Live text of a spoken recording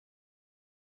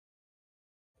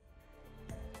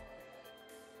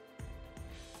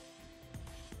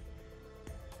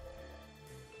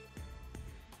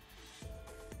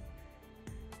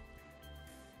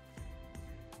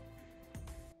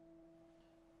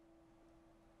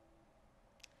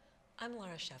I'm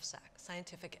Lara Szewczak,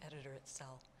 scientific editor at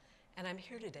Cell, and I'm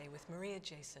here today with Maria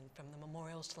Jasin from the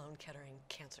Memorial Sloan-Kettering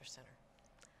Cancer Center.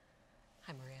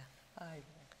 Hi, Maria. Hi.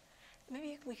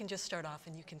 Maybe we can just start off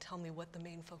and you can tell me what the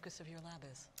main focus of your lab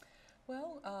is.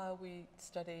 Well, we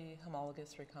study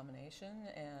homologous recombination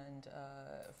and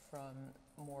from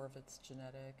more of its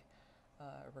genetic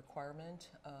requirement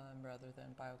rather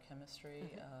than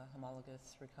biochemistry.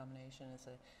 Homologous recombination is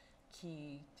a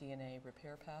key DNA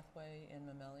repair pathway in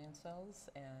mammalian cells,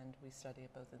 and we study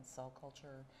it both in cell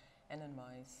culture and in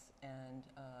mice, and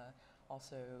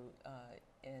also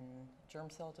in germ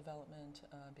cell development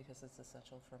because it's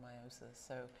essential for meiosis.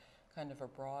 So kind of a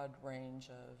broad range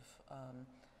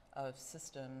of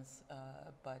systems,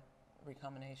 but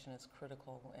recombination is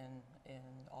critical in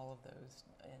all of those,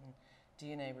 in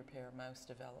DNA repair, mouse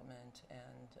development,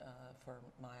 and for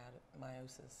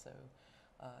meiosis, so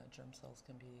germ cells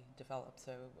can be developed.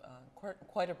 So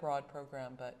quite a broad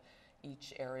program, but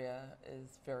each area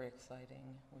is very exciting,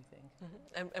 we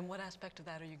think. And what aspect of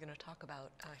that are you going to talk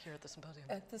about here at the symposium?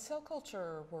 At the cell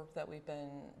culture work that we've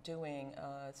been doing,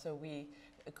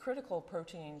 critical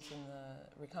proteins in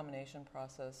the recombination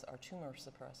process are tumor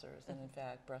suppressors, and in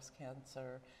fact, breast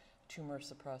cancer tumor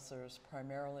suppressors,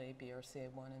 primarily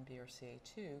BRCA1 and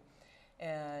BRCA2.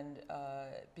 And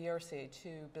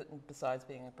BRCA2, besides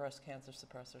being a breast cancer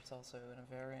suppressor, it's also an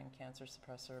ovarian cancer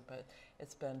suppressor, but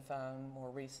it's been found more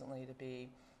recently to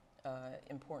be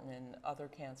important in other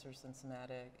cancers and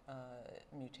somatic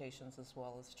mutations, as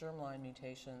well as germline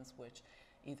mutations, which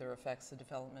either affects the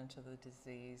development of the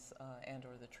disease and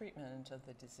or the treatment of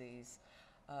the disease.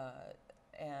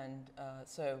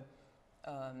 So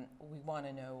we want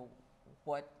to know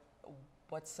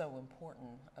what's so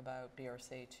important about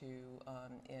BRCA2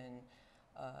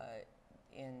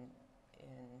 in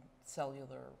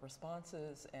cellular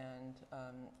responses and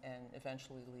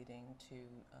eventually leading to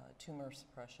tumor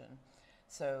suppression.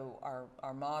 So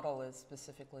our model is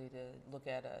specifically to look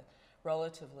at a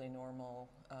relatively normal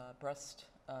breast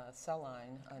cell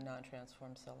line, a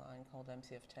non-transformed cell line called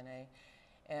MCF10A,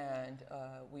 and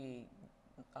we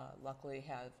luckily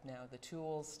have now the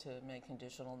tools to make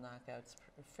conditional knockouts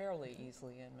fairly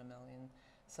easily in mammalian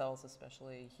cells,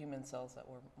 especially human cells that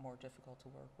were more difficult to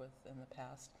work with in the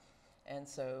past. And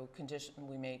so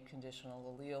we made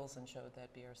conditional alleles and showed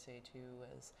that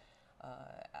BRCA2 is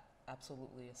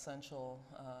absolutely essential,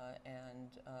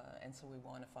 and so we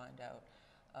want to find out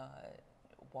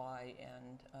why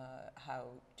and how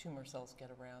tumor cells get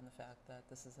around the fact that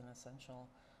this is an essential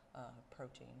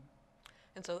protein.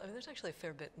 And so there's actually a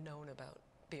fair bit known about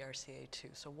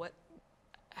BRCA2. So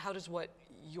how does what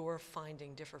you're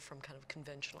finding differ from kind of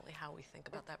conventionally how we think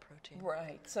about that protein?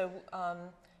 Right. So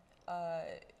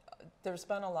there's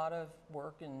been a lot of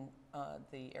work in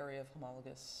the area of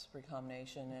homologous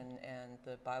recombination and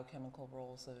the biochemical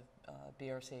roles of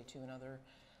BRCA2 and other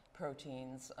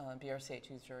proteins.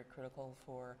 BRCA2 is very critical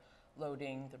for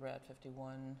loading the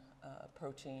RAD51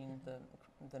 protein,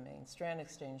 the main strand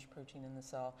exchange protein in the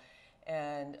cell.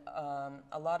 And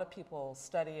a lot of people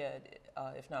study it,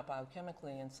 if not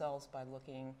biochemically, in cells by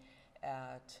looking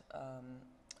at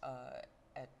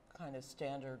kind of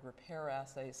standard repair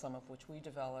assays, some of which we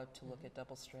developed to look at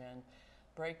double-strand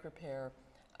break repair.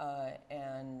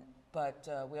 But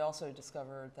we also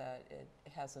discovered that it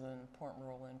has an important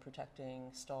role in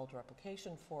protecting stalled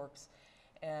replication forks.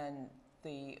 And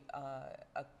a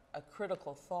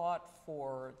critical thought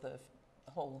for the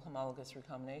whole homologous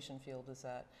recombination field is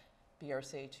that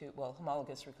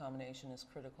homologous recombination is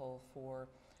critical for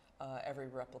every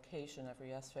replication,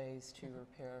 every S phase to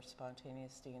repair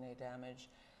spontaneous DNA damage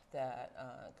that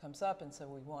comes up. And so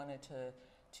we wanted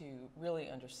to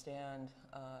really understand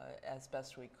as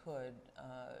best we could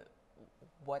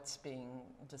what's being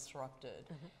disrupted.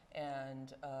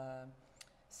 And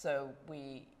so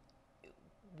we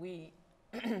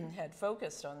had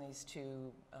focused on these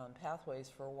two pathways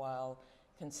for a while,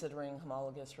 considering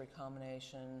homologous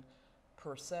recombination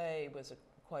per se was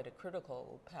quite a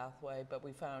critical pathway, but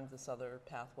we found this other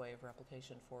pathway of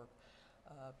replication fork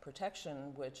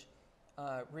protection, which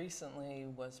recently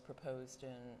was proposed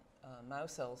in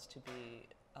mouse cells to be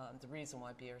the reason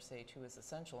why BRCA2 is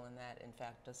essential, and that in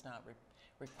fact does not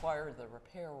require the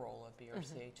repair role of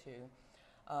BRCA2.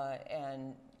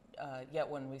 Yet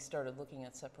when we started looking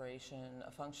at separation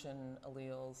of function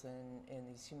alleles in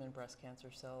these human breast cancer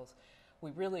cells, we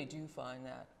really do find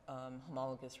that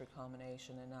homologous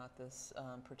recombination and not this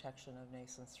protection of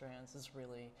nascent strands is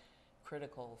really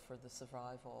critical for the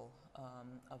survival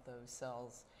of those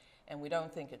cells. And we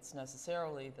don't think it's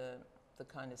necessarily the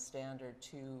kind of standard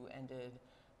two-ended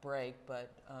break,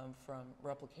 but from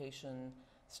replication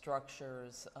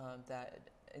structures that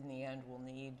in the end, we'll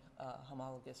need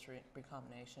homologous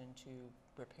recombination to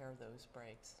repair those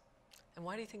breaks. And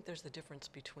why do you think there's the difference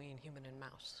between human and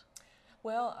mouse?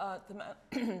 Well,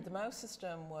 the mouse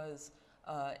system was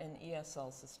an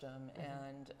ESL system,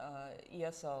 and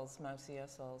ESLs, mouse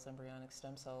ESLs, embryonic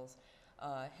stem cells,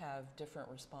 have different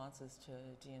responses to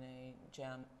DNA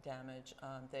damage.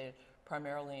 They're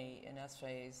primarily in S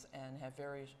phase and have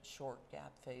very short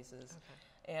gap phases.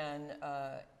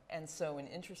 Okay. And so an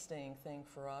interesting thing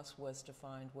for us was to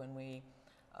find when we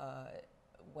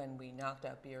knocked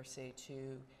out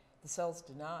BRCA2, the cells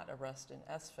did not arrest in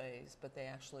S phase, but they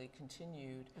actually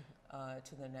continued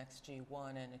to the next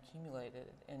G1 and accumulated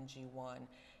in G1.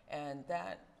 And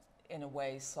that, in a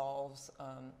way, solves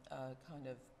a kind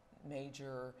of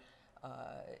major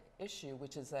issue,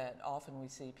 which is that often we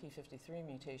see P53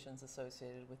 mutations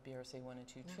associated with BRCA1 and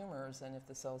 2 tumors, and if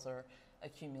the cells are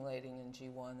accumulating in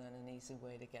G1, then an easy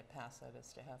way to get past that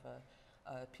is to have a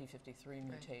P53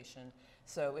 mutation.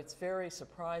 So it's very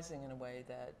surprising in a way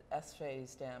that S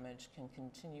phase damage can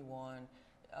continue on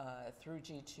through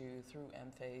G2, through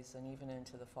M phase, and even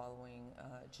into the following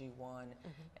G1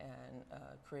 and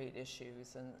create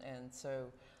issues. And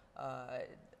so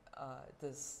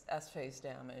this S phase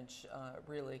damage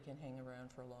really can hang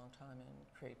around for a long time and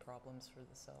create problems for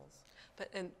the cells.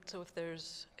 But so if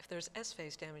there's S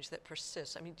phase damage that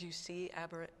persists, I mean, do you see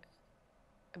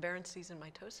aberrancies in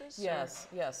mitosis? Yes,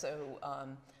 yes. So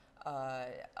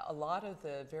a lot of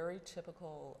the very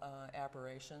typical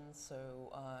aberrations,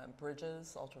 so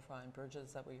bridges, ultrafine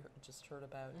bridges that we just heard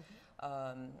about,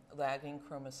 lagging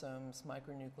chromosomes,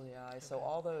 micronuclei, so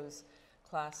all those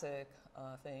classic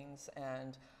things,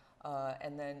 and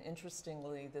then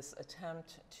interestingly, this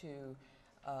attempt to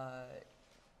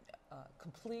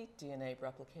complete DNA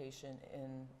replication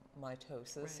in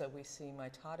mitosis. So we see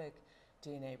mitotic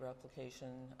DNA replication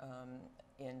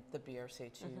in the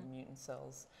BRCA2 mutant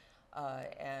cells.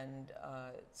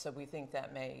 So we think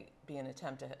that may be an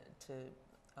attempt to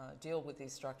deal with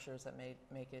these structures that may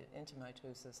make it into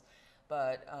mitosis.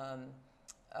 But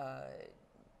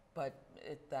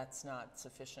that's not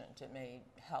sufficient. It may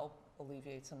help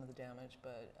alleviate some of the damage,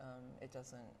 but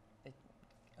it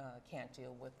can't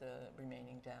deal with the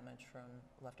remaining damage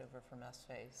left over from S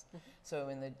phase. So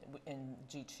in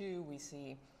G2, we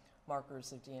see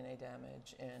markers of DNA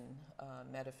damage. In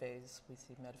metaphase, we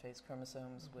see metaphase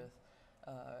chromosomes with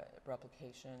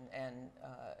replication, and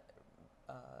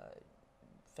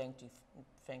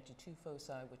FANCD2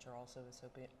 foci, which are also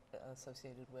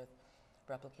associated with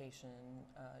replication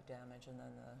damage, and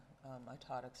then the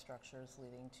mitotic structures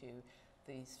leading to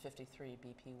these 53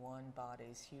 BP1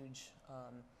 bodies, huge,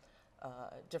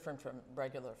 different from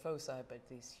regular foci, but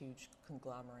these huge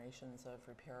conglomerations of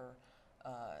repair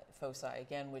foci,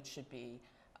 again, which should be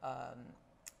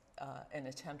an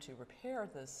attempt to repair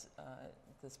this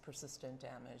persistent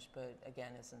damage, but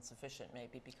again is insufficient,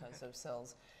 maybe because those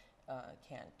cells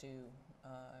can't do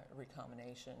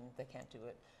recombination. They can't do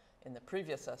it in the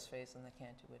previous S phase, and they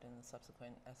can't do it in the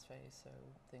subsequent S phase, so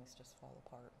things just fall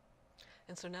apart.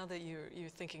 And so now that you're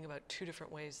thinking about two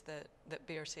different ways that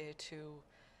BRCA2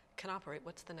 can operate,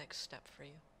 what's the next step for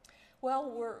you?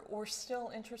 Well, we're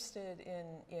still interested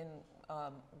in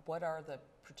what are the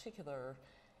particular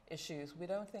issues. We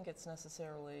don't think it's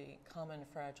necessarily common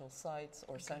fragile sites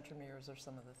or centromeres or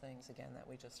some of the things, again, that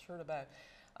we just heard about.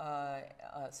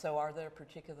 So are there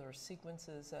particular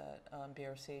sequences at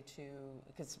BRCA2,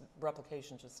 because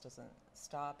replication just doesn't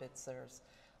stop, there's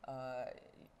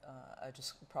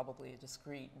probably a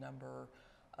discrete number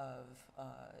of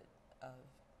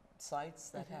sites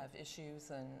that have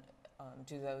issues, and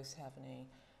do those have any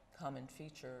common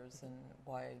features, and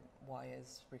why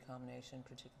is recombination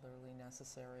particularly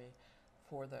necessary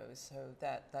for those? So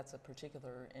that's a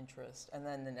particular interest. And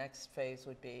then the next phase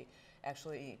would be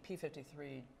actually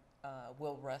P53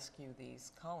 will rescue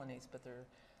these colonies, but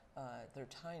they're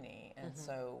tiny, and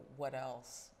so what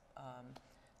else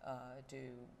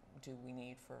do we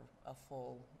need for a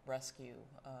full rescue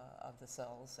of the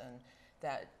cells? And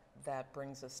that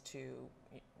brings us to,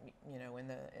 you know, in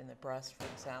the breast, for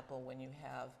example, when you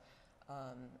have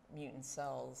mutant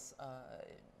cells,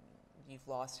 you've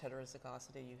lost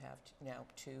heterozygosity, you have now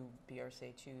two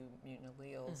BRCA2 mutant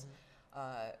alleles.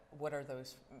 What are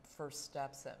those first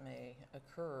steps that may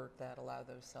occur that allow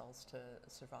those cells to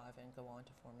survive and go on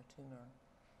to form a tumor?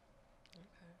 Okay.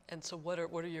 And so what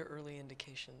are your early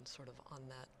indications sort of on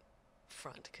that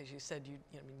front? Because you said you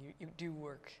do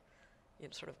work, you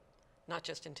know, sort of not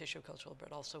just in tissue culture,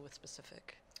 but also with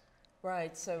specific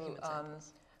right. So human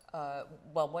samples.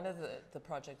 Well, one of the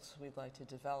projects we'd like to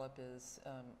develop is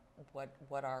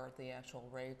what are the actual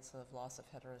rates of loss of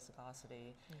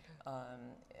heterozygosity,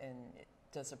 and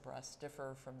does a breast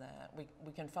differ from that?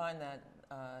 We can find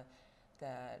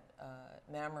that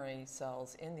mammary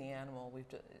cells in the animal.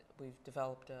 We've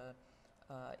developed a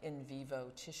in vivo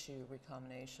tissue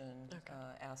recombination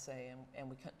assay, and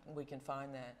we can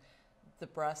find that the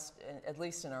breast, at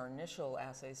least in our initial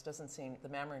assays, the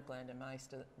mammary gland in mice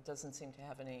doesn't seem to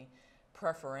have any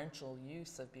preferential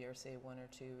use of BRCA1 or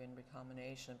 2 in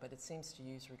recombination, but it seems to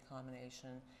use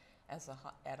recombination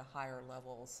at a higher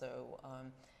level. So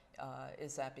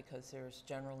is that because there's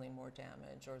generally more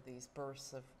damage or these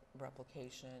bursts of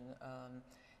replication,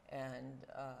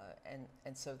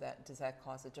 and so does that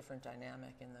cause a different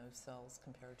dynamic in those cells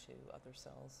compared to other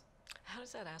cells? How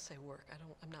does that assay work?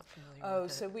 I'm not familiar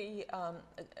with it. So we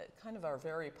kind of our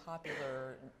very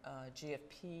popular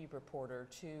GFP reporter,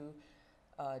 two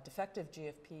defective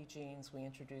GFP genes, we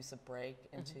introduce a break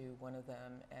into one of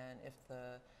them, and if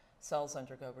the cells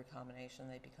undergo recombination,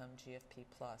 they become GFP+.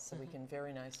 So we can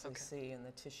very nicely see in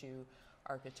the tissue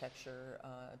architecture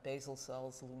basal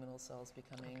cells, luminal cells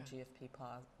becoming GFP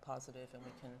positive, and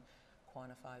we can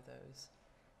quantify those.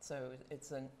 So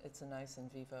it's a nice in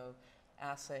vivo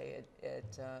assay.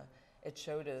 It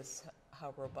showed us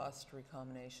how robust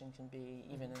recombination can be,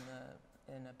 even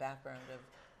in a background of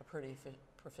a pretty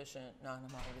proficient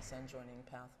non-homologous end joining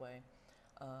pathway,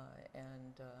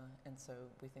 and so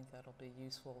we think that'll be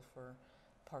useful for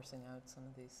parsing out some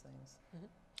of these things.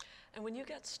 And when you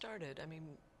got started, I mean,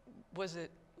 was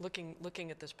it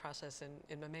looking at this process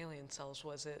in mammalian cells?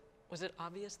 Was it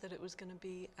obvious that it was going to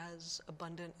be as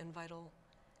abundant and vital?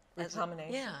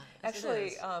 Recombination? Yeah.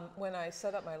 Actually, when I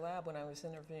set up my lab, when I was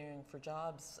interviewing for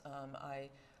jobs, I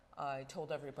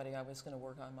told everybody I was going to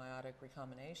work on meiotic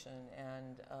recombination,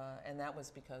 and that was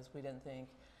because we didn't think,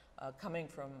 coming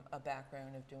from a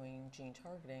background of doing gene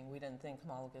targeting, we didn't think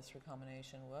homologous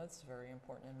recombination was very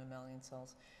important in mammalian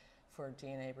cells for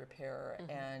DNA repair.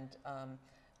 And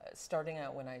starting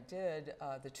out when I did,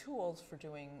 the tools for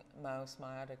doing mouse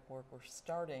meiotic work were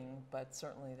starting, but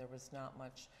certainly there was not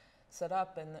much set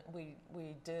up, and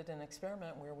we did an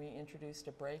experiment where we introduced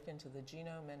a break into the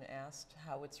genome and asked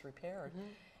how it's repaired.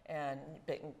 And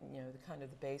you know, the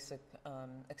basic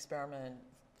experiment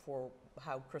for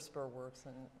how CRISPR works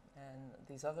and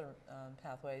these other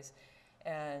pathways.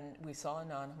 And we saw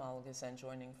non-homologous end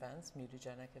joining events,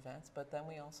 mutagenic events, but then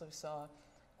we also saw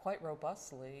quite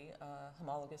robustly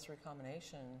homologous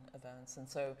recombination events. And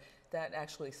so that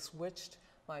actually switched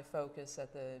my focus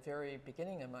at the very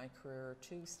beginning of my career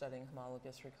to studying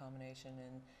homologous recombination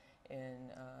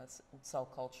in cell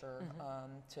culture,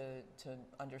 to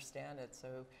understand it.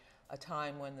 So a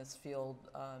time when this field,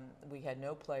 we had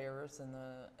no players in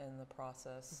the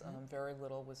process, very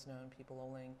little was known, people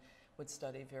only would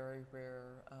study very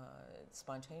rare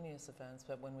spontaneous events,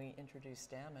 but when we introduced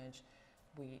damage,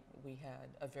 we had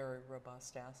a very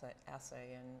robust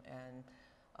assay,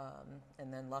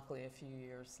 and then luckily a few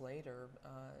years later,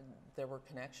 there were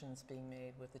connections being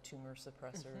made with the tumor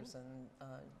suppressors and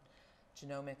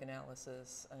genomic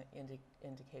analysis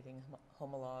indicating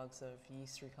homologs of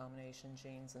yeast recombination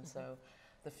genes, and so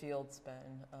the field's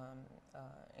been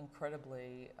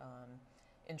incredibly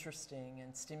interesting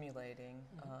and stimulating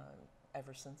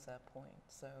ever since that point.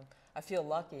 So I feel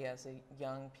lucky as a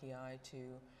young PI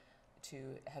to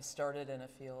have started in a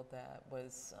field that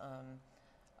was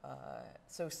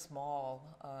so small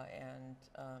and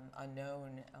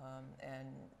unknown, and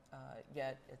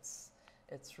yet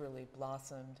it's really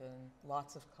blossomed, and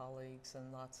lots of colleagues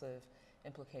and lots of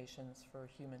implications for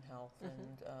human health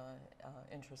and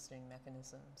interesting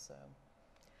mechanisms. So.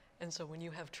 And so when you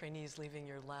have trainees leaving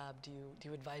your lab, do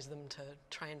you advise them to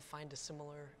try and find a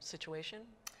similar situation?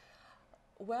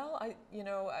 Well,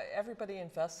 everybody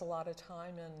invests a lot of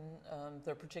time in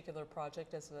their particular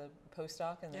project as a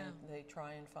postdoc, and then they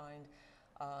try and find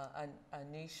a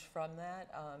niche from that.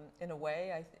 In a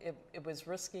way, it was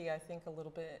risky, I think, a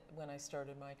little bit when I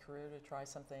started my career to try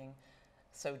something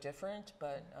so different,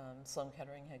 but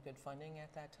Sloan-Kettering had good funding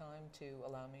at that time to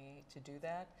allow me to do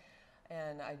that.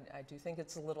 And I do think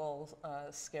it's a little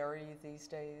scary these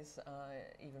days,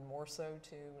 even more so,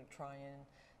 to try and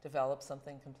develop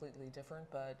something completely different,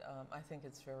 but I think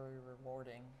it's very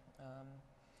rewarding,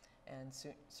 and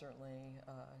certainly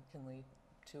can lead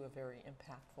to a very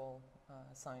impactful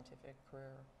scientific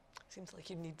career. Seems like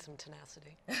you need some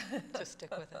tenacity to stick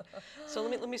with it. So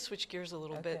let me switch gears a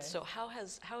little bit. So how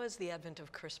has the advent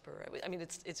of CRISPR? I mean,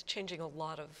 it's changing a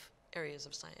lot of areas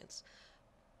of science,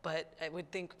 but I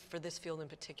would think for this field in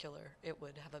particular, it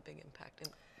would have a big impact.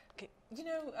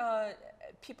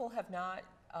 People have not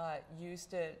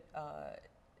used it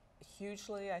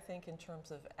hugely, I think, in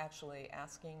terms of actually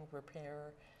asking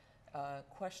repair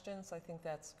questions. I think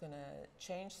that's going to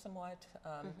change somewhat.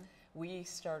 We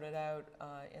started out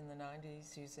in the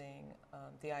 90s using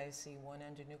the IAC1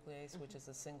 endonuclease, which is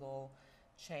a single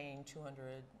chain,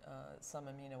 200 some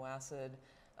amino acid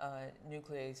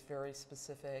nuclease, very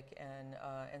specific,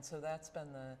 and so that's been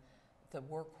the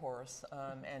workhorse,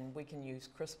 and we can use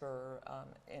CRISPR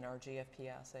in our GFP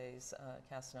assays,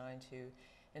 Cas9, to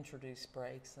introduce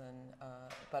breaks.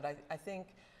 But I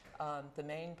think the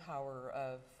main power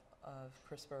of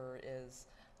CRISPR is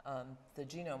the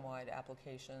genome-wide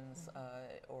applications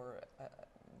or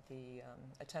the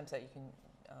attempts that you can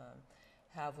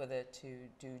have with it to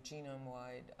do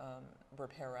genome-wide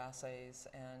repair assays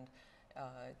and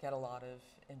get a lot of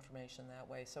information that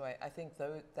way. So I think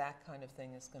that kind of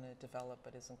thing is going to develop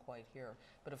but isn't quite here.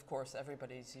 But of course,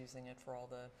 everybody's using it for all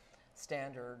the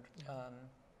standard.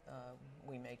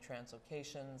 We make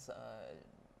translocations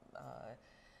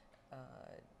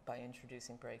by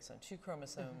introducing breaks on 2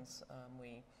 chromosomes.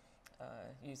 We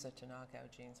use it to knock out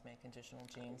genes, make additional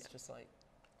genes, just like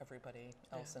everybody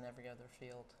else in every other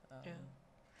field.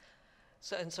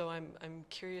 So I'm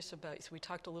curious about, so we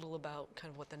talked a little about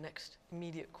kind of what the next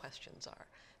immediate questions are.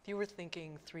 If you were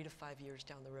thinking 3 to 5 years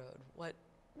down the road,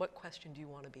 what question do you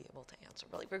want to be able to answer,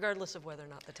 regardless of whether or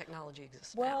not the technology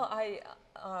exists now? Well,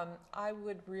 I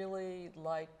would really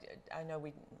like, I know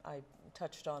I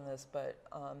touched on this, but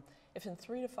if in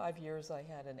 3 to 5 years I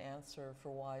had an answer for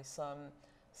why some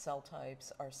cell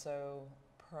types are so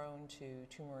prone to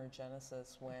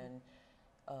tumorigenesis when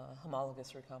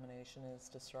homologous recombination is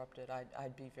disrupted,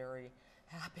 I'd be very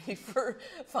happy for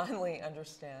finally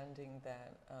understanding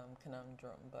that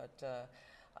conundrum. But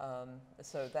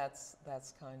so that's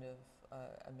kind of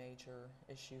a major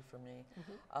issue for me.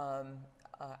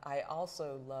 I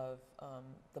also love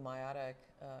the meiotic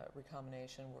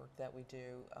recombination work that we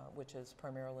do, which is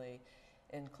primarily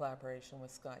in collaboration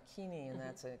with Scott Keeney, and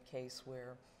that's a case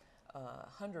where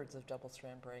hundreds of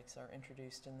double-strand breaks are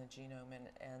introduced in the genome,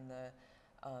 and the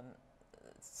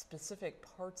specific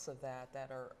parts of that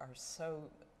are so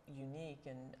unique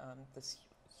and this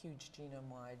huge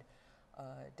genome-wide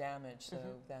damage. So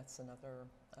that's another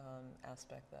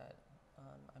aspect that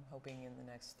I'm hoping in the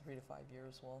next 3 to 5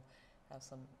 years we'll have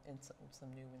some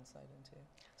new insight into.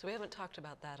 So we haven't talked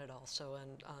about that at all. So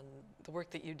on the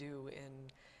work that you do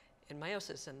in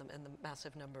meiosis and the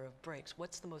massive number of breaks,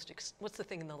 what's the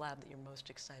thing in the lab that you're most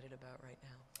excited about right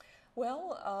now?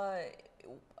 Well,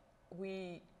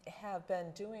 we have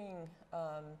been doing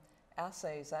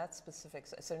assays at specific,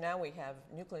 so now we have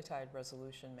nucleotide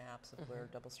resolution maps of where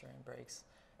double-strand breaks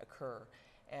occur,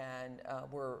 and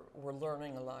we're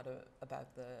learning a lot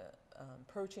about the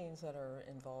proteins that are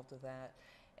involved with that,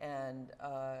 and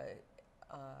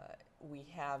we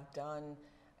have done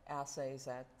assays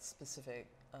at specific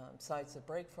sites of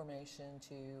break formation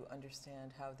to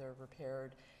understand how they're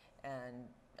repaired and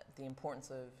the importance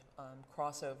of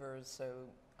crossovers, so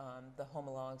the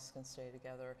homologs can stay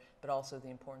together, but also the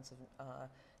importance of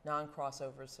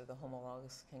non-crossovers so the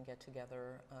homologs can get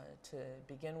together to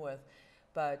begin with.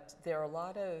 But there are a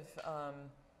lot of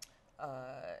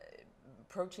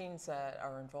proteins that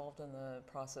are involved in the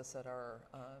process that are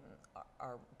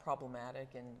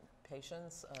problematic in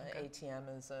patients.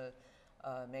 ATM is a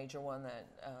major one that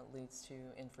leads to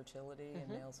infertility in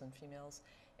males and females.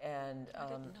 And I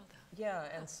didn't know that. Yeah,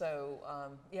 and so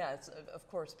it's of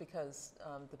course because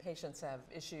the patients have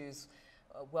issues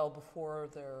well before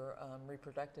their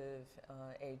reproductive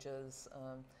ages.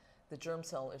 The germ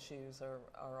cell issues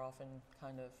are often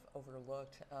kind of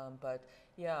overlooked, but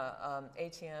yeah,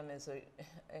 ATM is an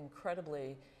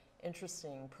incredibly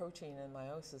interesting protein in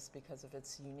meiosis because of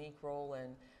its unique role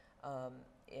in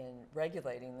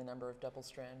regulating the number of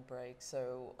double-strand breaks.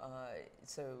 So,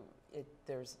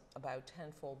 there's about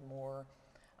 10-fold more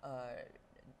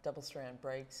double-strand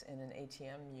breaks in an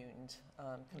ATM mutant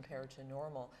compared to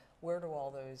normal. Where do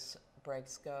all those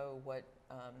breaks go?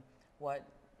 What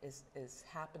is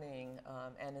happening?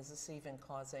 And is this even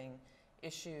causing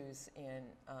issues in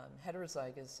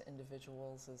heterozygous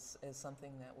individuals? Is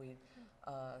something that we'd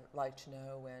like to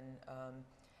know.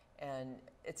 And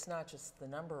it's not just the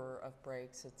number of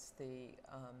breaks, it's the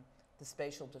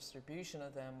spatial distribution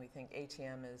of them. We think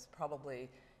ATM is probably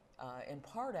in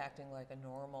part acting like a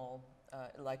normal,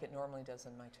 like it normally does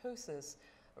in mitosis,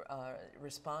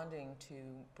 responding to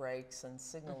breaks and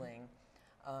signaling.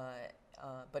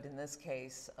 But in this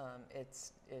case,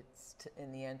 it's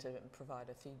in the end to provide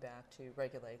a feedback to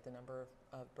regulate the number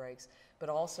of breaks, but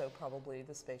also probably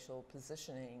the spatial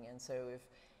positioning. And so if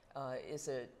Is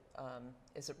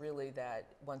it really that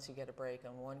once you get a break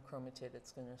on one chromatid,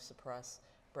 it's going to suppress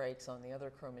breaks on the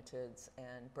other chromatids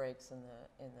and breaks in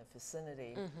the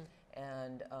vicinity?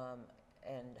 And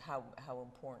how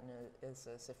important is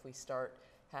this if we start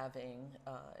having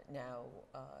now,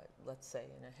 let's say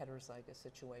in a heterozygous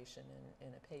situation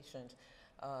in a patient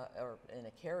or in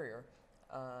a carrier,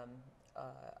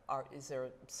 is there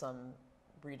some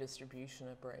redistribution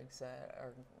of breaks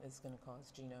that is going to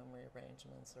cause genome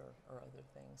rearrangements or other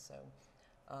things?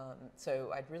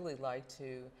 So I'd really like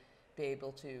to be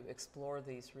able to explore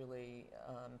these really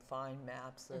fine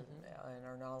maps and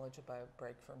our knowledge about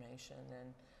break formation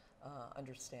and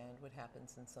understand what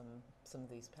happens in some of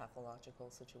these pathological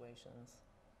situations.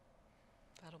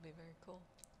 That'll be very cool.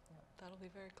 Yeah. That'll be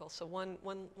very cool. So one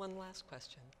last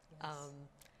question. Yes.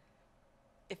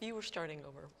 If you were starting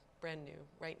over, brand new,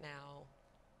 right now,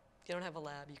 if you don't have a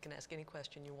lab, you can ask any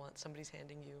question you want. Somebody's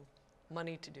handing you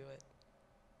money to do it,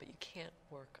 but you can't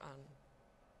work on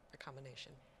a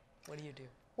combination. What do you do?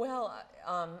 Well,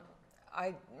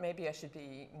 maybe I should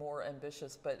be more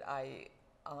ambitious, but I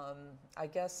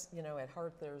guess, at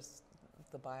heart there's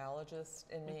the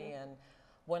biologist in me, and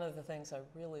one of the things I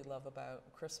really love about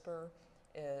CRISPR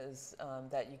is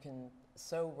that you can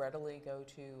so readily go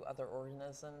to other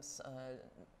organisms,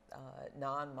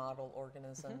 non-model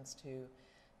organisms,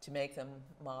 to make them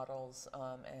models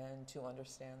and to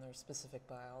understand their specific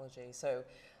biology. So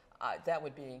that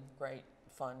would be great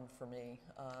fun for me,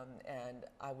 and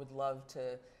I would love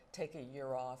to take a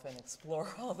year off and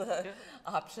explore all the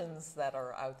options that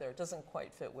are out there. It doesn't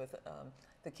quite fit with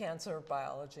the cancer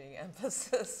biology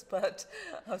emphasis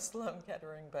of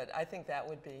Sloan-Kettering, but I think that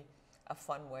would be a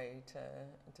fun way to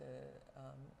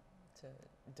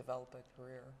develop a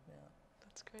career. Yeah.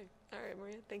 That's great. All right,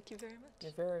 Maria, thank you very much.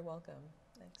 You're very welcome.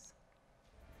 Thanks.